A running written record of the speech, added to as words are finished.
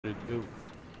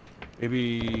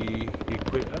Maybe he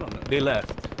quit. I don't know. They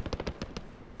left.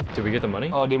 Did we get the money?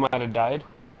 Oh, they might have died.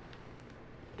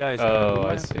 Guys, oh,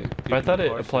 I see. But I thought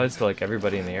it applies to like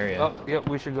everybody in the area. Oh, yep,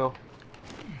 we should go.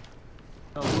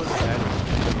 No, we wouldn't have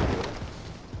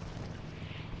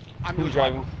had it. Who's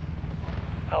driving?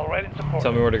 I'll ride in support.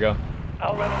 Tell me where to go.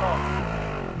 I'll ride along.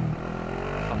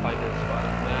 I'll find this spot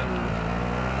on the map.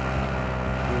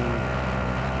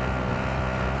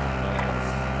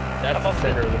 That's the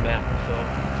center of the map, so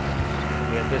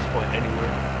at this point,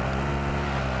 anywhere.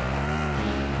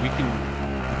 We can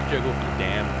try to go for the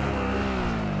dam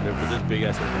or whatever, this big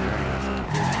ass open area.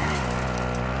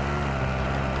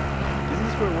 Isn't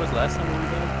this where it was last time we were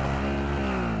there?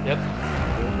 Yep.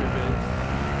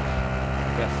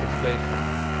 Got 6th base.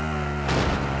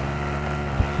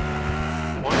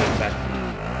 One is back.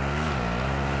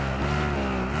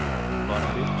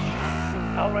 Bottom beach.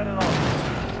 I'll ride along.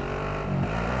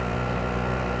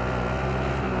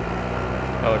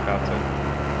 Helicopter.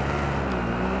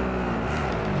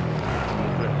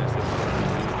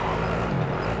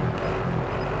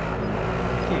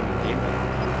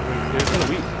 There's gonna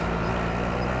be.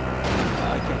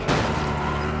 I can't shoot.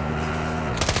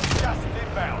 Just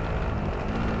inbound.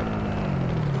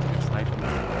 Sniper.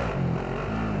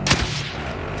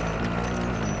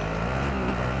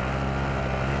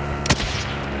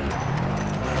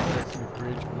 That's your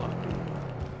bridge blocking.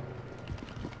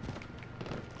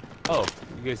 Oh,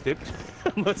 you guys dipped?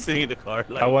 I'm not sitting in the car.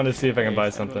 Like, I want to see if I can buy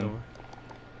something.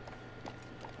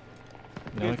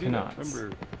 No, I do that. cannot.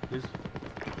 Remember, this.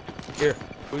 Here.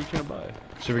 What are you trying to buy?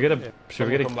 Should we get a? Should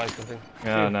we get Come a? buy something.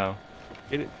 Oh, no.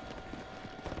 Get it.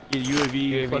 Get UAV,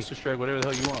 UAV. cluster strike, whatever the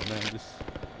hell you want, man. Just.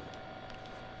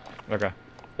 Okay.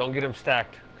 Don't get them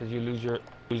stacked, because you lose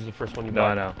the first one you No,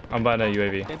 buy. I know. I'm buying a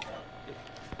UAV.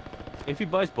 If he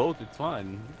buys both, it's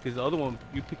fine. Because the other one,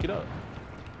 you pick it up.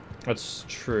 That's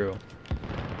true.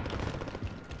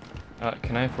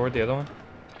 Can I afford the other one?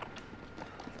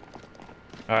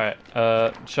 Alright,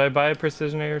 should I buy a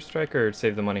precision airstrike or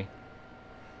save the money?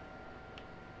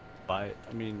 Buy it.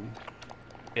 I mean,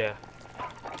 Yeah.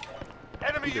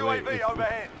 Enemy Either way, UAV if-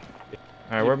 overhead.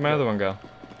 Alright, where'd my other one go?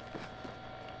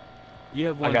 you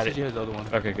have one, got CJ it. has the other one.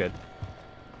 Okay, good.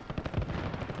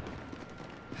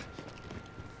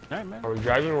 Alright, man. Are we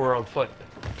driving or we're on foot?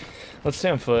 Let's stay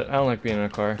on foot. I don't like being in a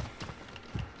car.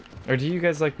 Or do you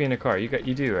guys like being in a car? You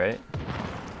do, right?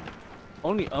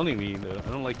 Only me, though.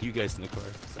 I don't like you guys in the car.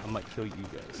 So I might kill you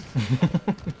guys.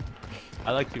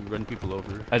 I like to run people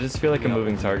over. I just feel like a Yeah,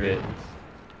 moving open target. areas.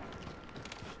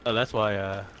 Oh, that's why,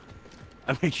 I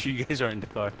make sure you guys aren't in the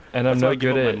car. And I'm That's how I no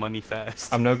give good up at my money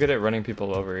fast. I'm no good at running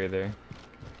people over either.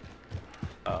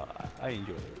 I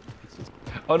enjoy it. It's just,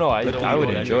 Oh no, I but only would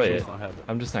when enjoy chase it. don't have it.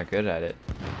 I'm just not good at it.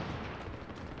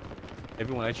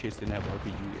 Everyone I chased didn't have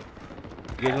RPG yet.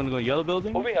 You guys want to go yellow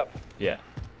building? Moving up. Yeah.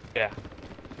 Yeah.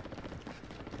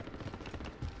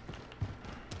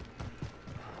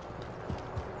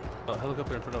 Oh,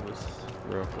 helicopter in front of us.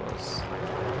 Real close. I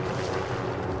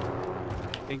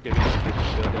think they're gonna get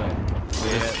the build out.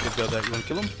 Yeah, the build out. You wanna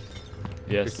kill them?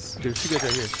 Yes. There's 2 guys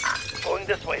right here. Going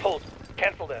this way. Hold.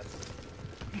 Cancel that.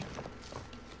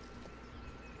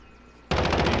 They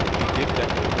dipped that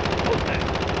way. Hold that.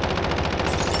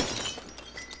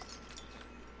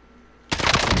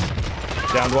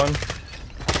 Downed one.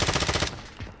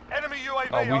 Enemy UAV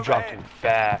Oh, we dropped overhead. him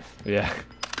fast. Yeah.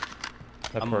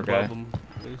 That I'm poor above guy. them.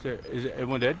 Is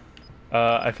everyone dead?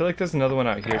 I feel like there's another one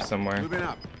out here somewhere. Moving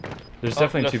up. There's Oh,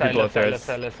 definitely left 2 side, people left up side, there. left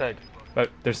side, left side. But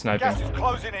they're sniping. Gas is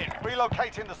closing in.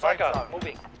 Relocating the safe Back zone. up.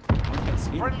 Moving.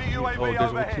 See? Friendly UAV Oh, there's one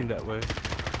overhead. team that way.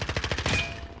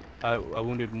 I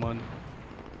wounded one.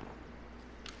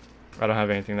 I don't have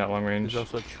anything that long range. There's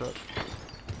also a truck.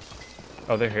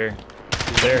 Oh, they're here.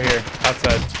 They're here.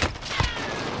 Outside.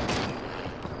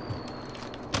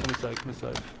 Come inside, come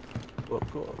inside. Go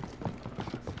up, go up.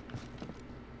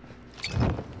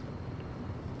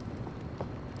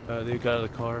 They got out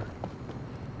of the car.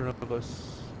 In front of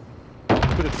us.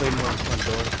 Put a claymore on the front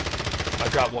door. I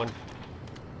dropped one.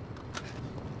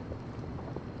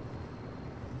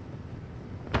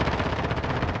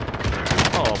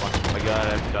 Oh my god,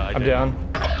 I died. I'm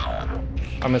down.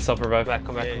 I'm gonna self-revive. Come back,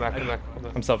 come back, come back, come back.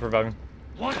 I'm self-reviving.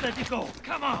 Won't let you go.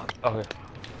 Come on. Okay.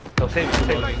 No, save it, save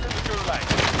Straight it. to the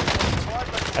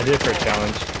gulag. I did it for a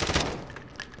challenge.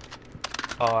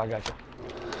 Oh, I got you.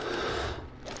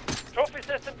 Trophy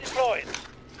system deployed.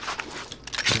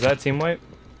 Is that team wipe?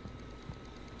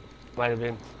 Might have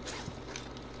been.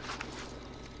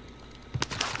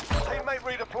 Teammate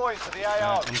redeploying to the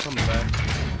AR. I'm coming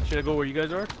back. Should I go where you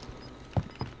guys are?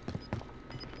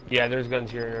 Yeah, there's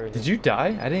guns here and everything. Did you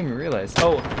die? I didn't even realize.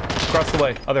 Oh, across the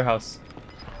way. Other house.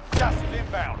 Gas is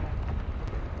inbound.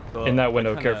 So In that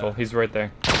window, I kinda- careful. He's right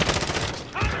there.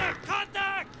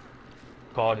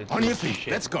 God, it's On your risky feet.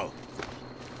 shit. Let's go.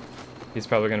 He's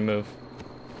probably gonna move.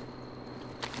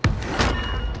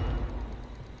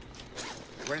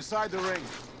 We're inside the ring.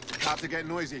 About to get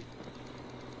noisy.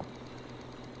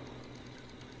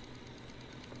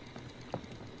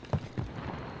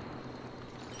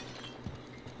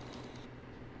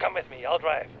 Come with me, I'll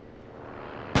drive.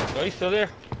 Oh, he's still there?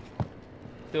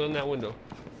 Still in that window.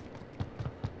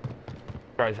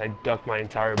 Guys, I ducked my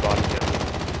entire body down.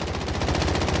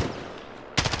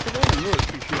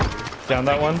 Down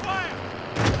that one.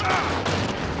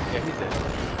 Yeah, he's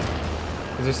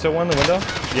dead. Is there still one in the window?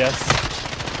 Yes.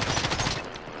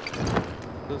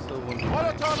 There's still one.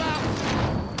 Molotov out!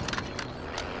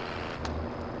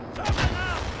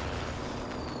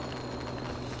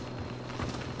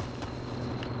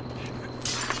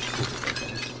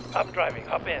 I'm driving,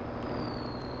 hop in.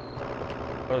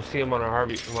 I'll see him on a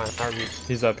Harvey. My Harvey.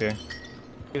 He's up here.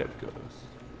 Get up, goes.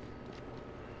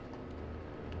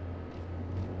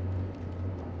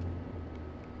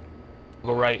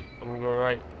 Go right. I'm gonna go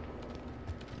right.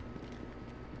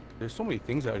 There's so many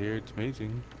things out here. It's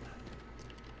amazing.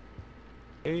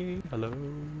 Hey, hello.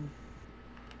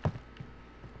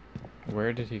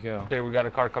 Where did he go? There, we got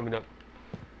a car coming up.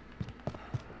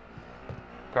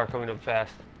 Car coming up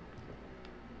fast.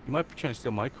 You might be trying to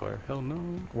steal my car. Hell no.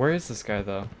 Where is this guy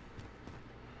though?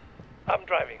 I'm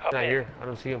driving. Hop Not here. I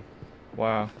don't see him.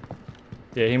 Wow.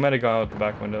 Yeah, he might have gone out the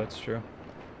back window. It's true.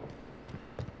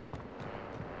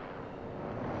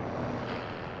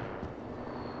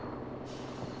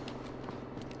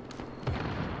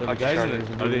 So the guys are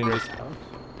they in this house?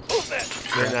 Move that.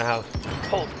 They're in that house.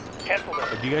 Hold. Cancel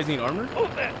that. Do you guys need armor?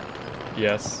 Move that.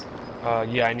 Yes.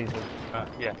 Yeah, I need some.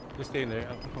 Yeah. Just stay in there.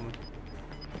 I'm coming.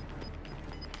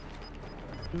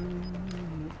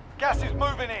 Gas is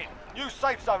moving in. New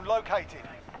safe zone located.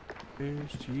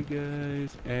 Here's to you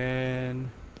guys. And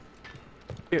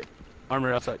here,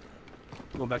 armor outside.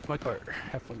 Going back to my car.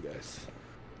 Have fun, guys.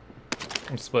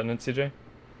 I'm splitting it, CJ.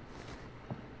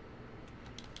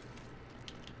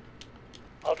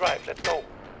 I'll drive. Let's go.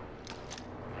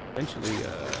 Eventually,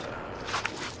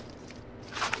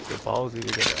 the balls either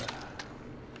gonna.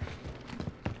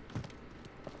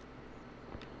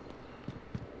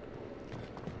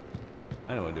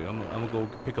 I know what to do. I'm gonna go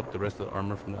pick up the rest of the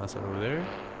armor from the outside over there.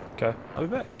 Okay. I'll be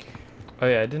back. Oh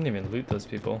yeah, I didn't even loot those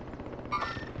people.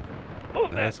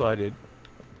 And that's what I did.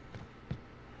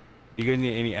 You guys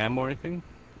need any ammo or anything?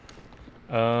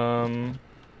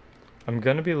 I'm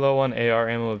gonna be low on AR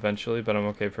ammo eventually, but I'm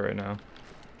okay for right now.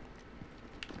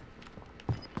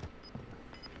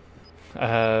 I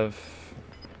have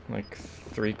like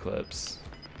 3 clips.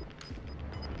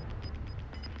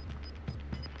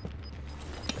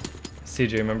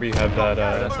 CJ, remember you have that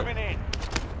Gas moving in.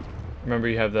 remember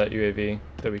you have that UAV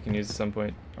that we can use at some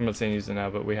point. I'm not saying use it now,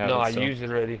 but we have No, it I still. used it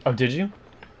already. Oh, did you?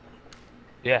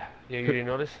 Yeah. Yeah, you didn't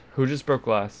notice? Who just broke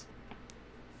glass?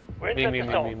 We're in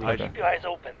the zone. Okay. Keep your eyes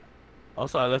open.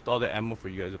 Also, I left all the ammo for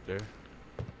you guys up there.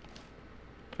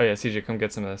 Oh yeah, CJ, come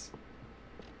get some of this.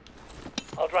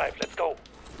 I'll drive. Let's go.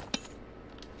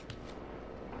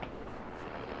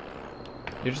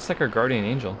 You're just like our guardian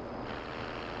angel.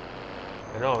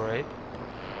 I know, right?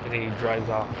 And then he drives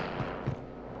off.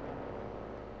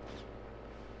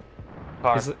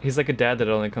 Car. He's like a dad that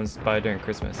only comes by during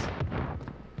Christmas.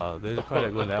 Oh, there's a car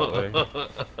that going that way.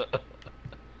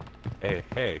 Hey,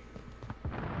 hey.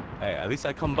 Hey, at least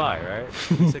I come by,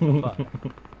 right? At least I come by.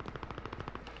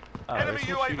 Oh, Enemy there's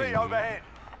no shooting UAV me. overhead.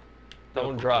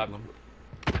 Don't drop.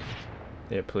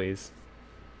 Yeah, please.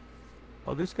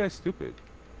 Oh, this guy's stupid.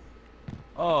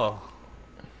 Oh.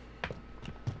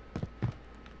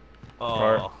 Oh.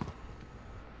 Car.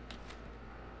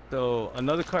 So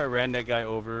another car ran that guy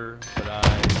over, but I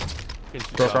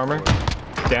finished the Broke job armor?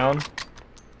 for it. Down.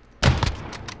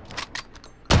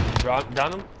 Drop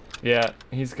down him? Yeah,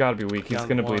 he's gotta be weak. He's Down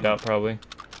gonna bleed one. out probably.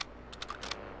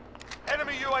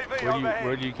 Enemy UAV Where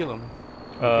overhead. do you kill him?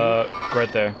 Right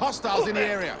there. Hostiles in the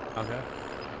area. Okay.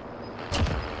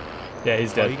 Yeah,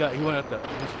 he's Oh, dead. he went out the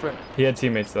his friend. He had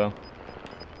teammates though.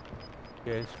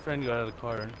 Yeah, his friend got out of the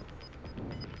car.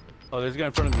 Oh, there's a guy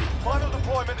in front of me. Final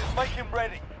deployment is making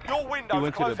ready. Your He window's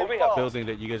went to the closing fast. building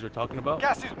that you guys were talking about.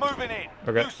 Gas is moving in.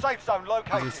 Okay. New safe zone He's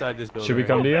located. inside this building. Should we right?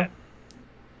 come to you?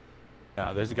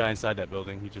 Yeah, there's a guy inside that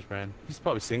building. He just ran. He's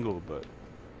probably single, but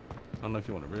I don't know if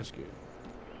you want to risk it.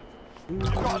 You've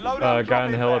got a loadout Guy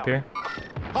on the hill up inbound.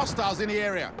 here. Hostiles in the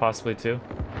area. Possibly 2. You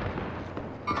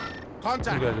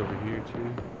Contact. guys over here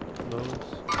too. Close.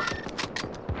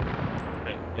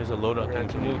 There's a loadout We're gonna thing have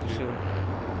to to move move soon.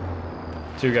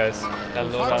 2 guys. That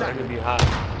loadout's gonna be hot.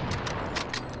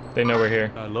 They know we're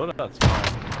here. Loadout's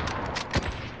fine.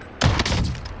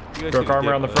 You guys Broke need to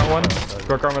armor dip on the front one. outside.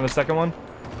 Broke armor on the second one.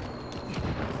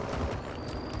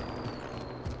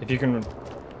 If you can.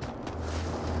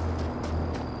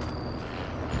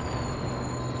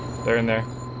 They're in there.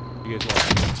 You guys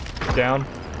want? Down.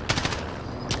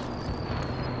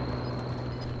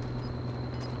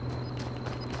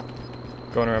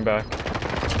 Going around back.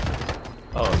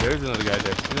 Oh, there's another guy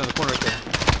there. He's on the corner right there.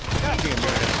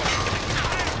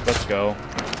 Let's go.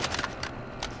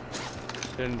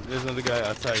 Then there's another guy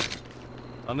outside.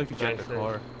 I don't know if you checked the Nice,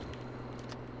 car.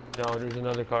 No, there's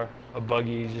another car. A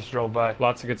buggy just drove by.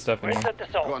 Lots of good stuff in here. Reset the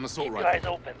zone. Got an assault Keep your rifle.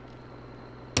 eyes open.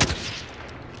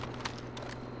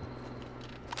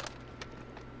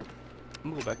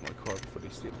 I'm gonna go back to my car before they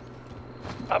steal.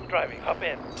 I'm driving. Hop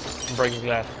in. I'm breaking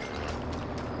glass.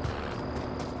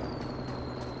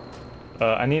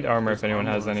 I need armor if There's anyone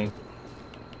has armor or any.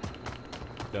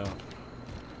 Don't. Is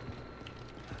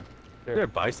there a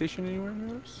buy station anywhere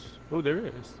near us? Oh, there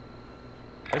is.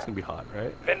 That's gonna be hot,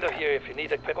 right? Vendor here if you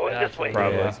need equipment. Going Yeah, this way.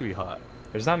 Probably. Yeah, that's gonna be hot.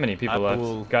 There's not many people I left.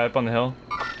 will- Guy up on the hill.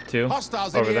 2.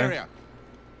 Hostiles in Over the there. area.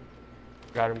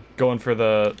 Got him. Going for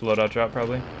the loadout drop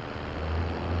probably.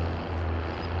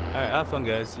 Alright, have fun,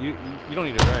 guys. You don't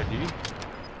need to ride, do you?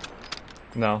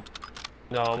 No.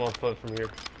 No, I'm on foot from here.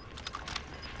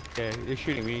 Okay, they're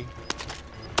shooting me.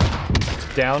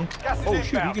 Down. Gas is Oh, inbound.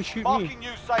 shoot, you can shoot me. Marking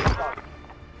new safe zone.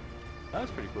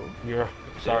 That's pretty cool. You're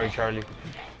sorry, Charlie.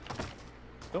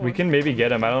 Don't We worry. can maybe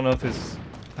get him. I don't know if his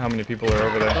how many people are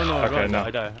over there. Oh, no, Okay, run. no.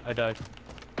 I died.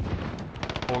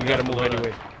 Well, we gotta move loadout.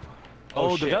 anyway.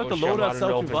 Oh, the shit, guy with the shit, I'm out loadout in the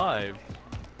open. self-revived.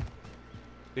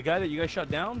 The guy that you guys shot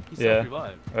down, he Yeah.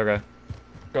 self-revived. Okay.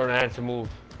 Jordan, I had to move.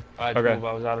 I had to Okay. move.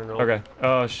 I was out in the open. Okay.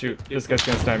 Oh shoot. This guy's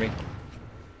gonna snipe me.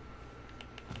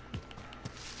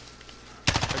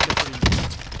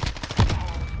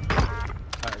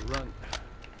 Alright, run.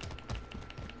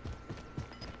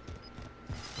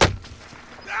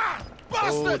 Oh,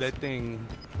 Bastard! that thing.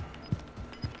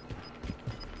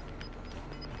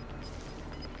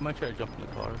 I might try to jump in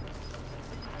the car.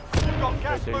 You've got Right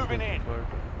gas there, you moving can in. jump in the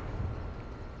car.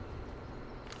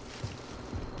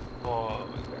 Oh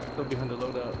my god. Go behind the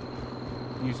loadout.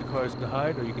 Use the cars to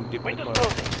hide, or you can dip in the Windows car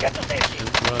closing. Get to safety.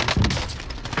 and run.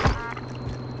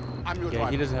 I'm your Yeah,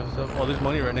 driver. he doesn't have stuff. Oh, there's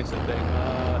money right next to the thing.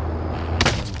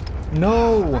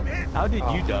 No! How did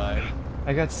you die?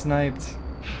 I got sniped.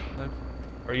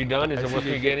 Are you done? Is it what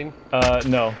Actually, you're getting? No. You're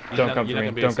Don't not- come you're for not me.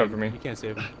 gonna be Don't able to come save for him. me. You can't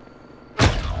save him.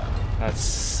 That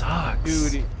sucks.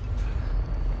 Dude.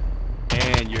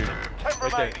 And you're 10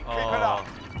 right there. remaining. Keep it up.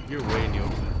 You're way in the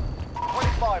open.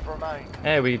 25 remain.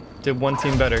 Hey, we did one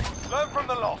team better. Learn from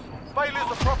the loss.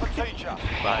 Failure's a proper teacher.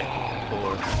 5,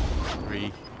 4,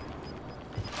 3.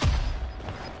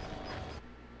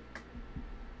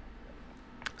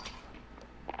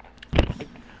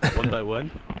 One by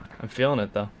one. I'm feeling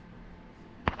it though.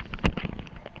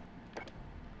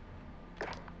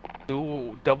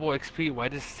 Do double XP. Why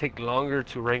does it take longer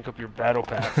to rank up your battle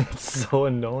pass? It's so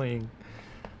annoying.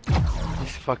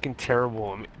 It's fucking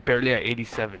terrible. I'm barely at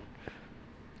 87.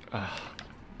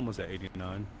 Almost at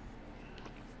 89.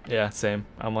 Yeah, same.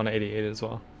 I'm on 88 as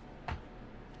well.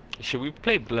 Should we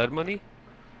play Blood Money?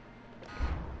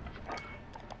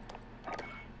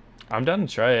 I'm down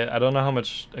to try it. I don't know how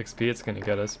much XP it's gonna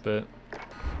get us, but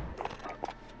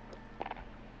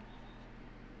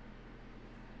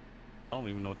I don't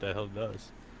even know what the hell it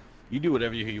does. You do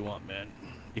whatever you want, man.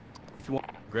 If you want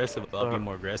aggressive, I'll be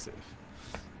more aggressive.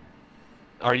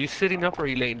 Are you sitting up or are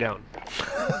you laying down?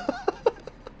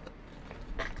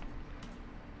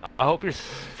 I hope you're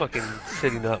fucking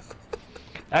sitting up.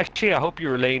 Actually, I hope you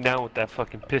were laying down with that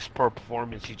fucking piss poor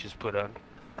performance you just put on.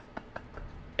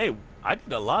 Hey, I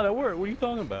did a lot of work. What are you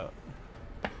talking about?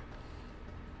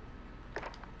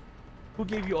 Who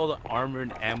gave you all the armor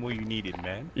and ammo you needed,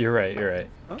 man? you're right. You're right.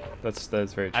 Huh? That's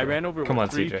very true. I ran over Come on,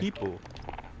 with 3 CJ. people.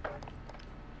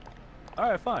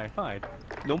 Alright, fine.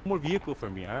 No more vehicle for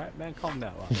me, alright? Man, calm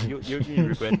down. You're gonna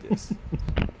regret this.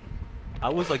 I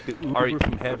was like the Are Uber you-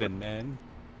 from heaven, man.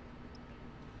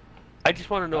 I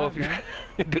just want to know if you're man.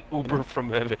 the Uber from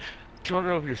heaven. I just want to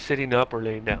know if you're sitting up or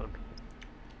laying down.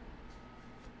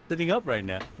 Sitting up right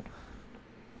now.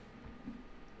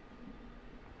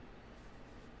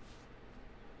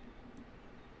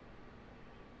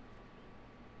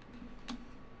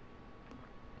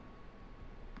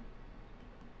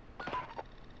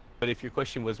 But if your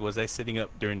question was I sitting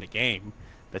up during the game,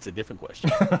 that's a different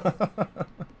question.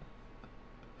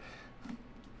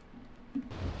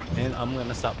 and I'm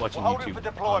gonna stop watching We're holding YouTube. for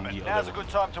deployment. On the Now's a other good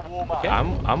time to warm up. Okay.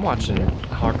 I'm watching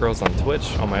Hot Girls on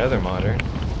Twitch on my other monitor.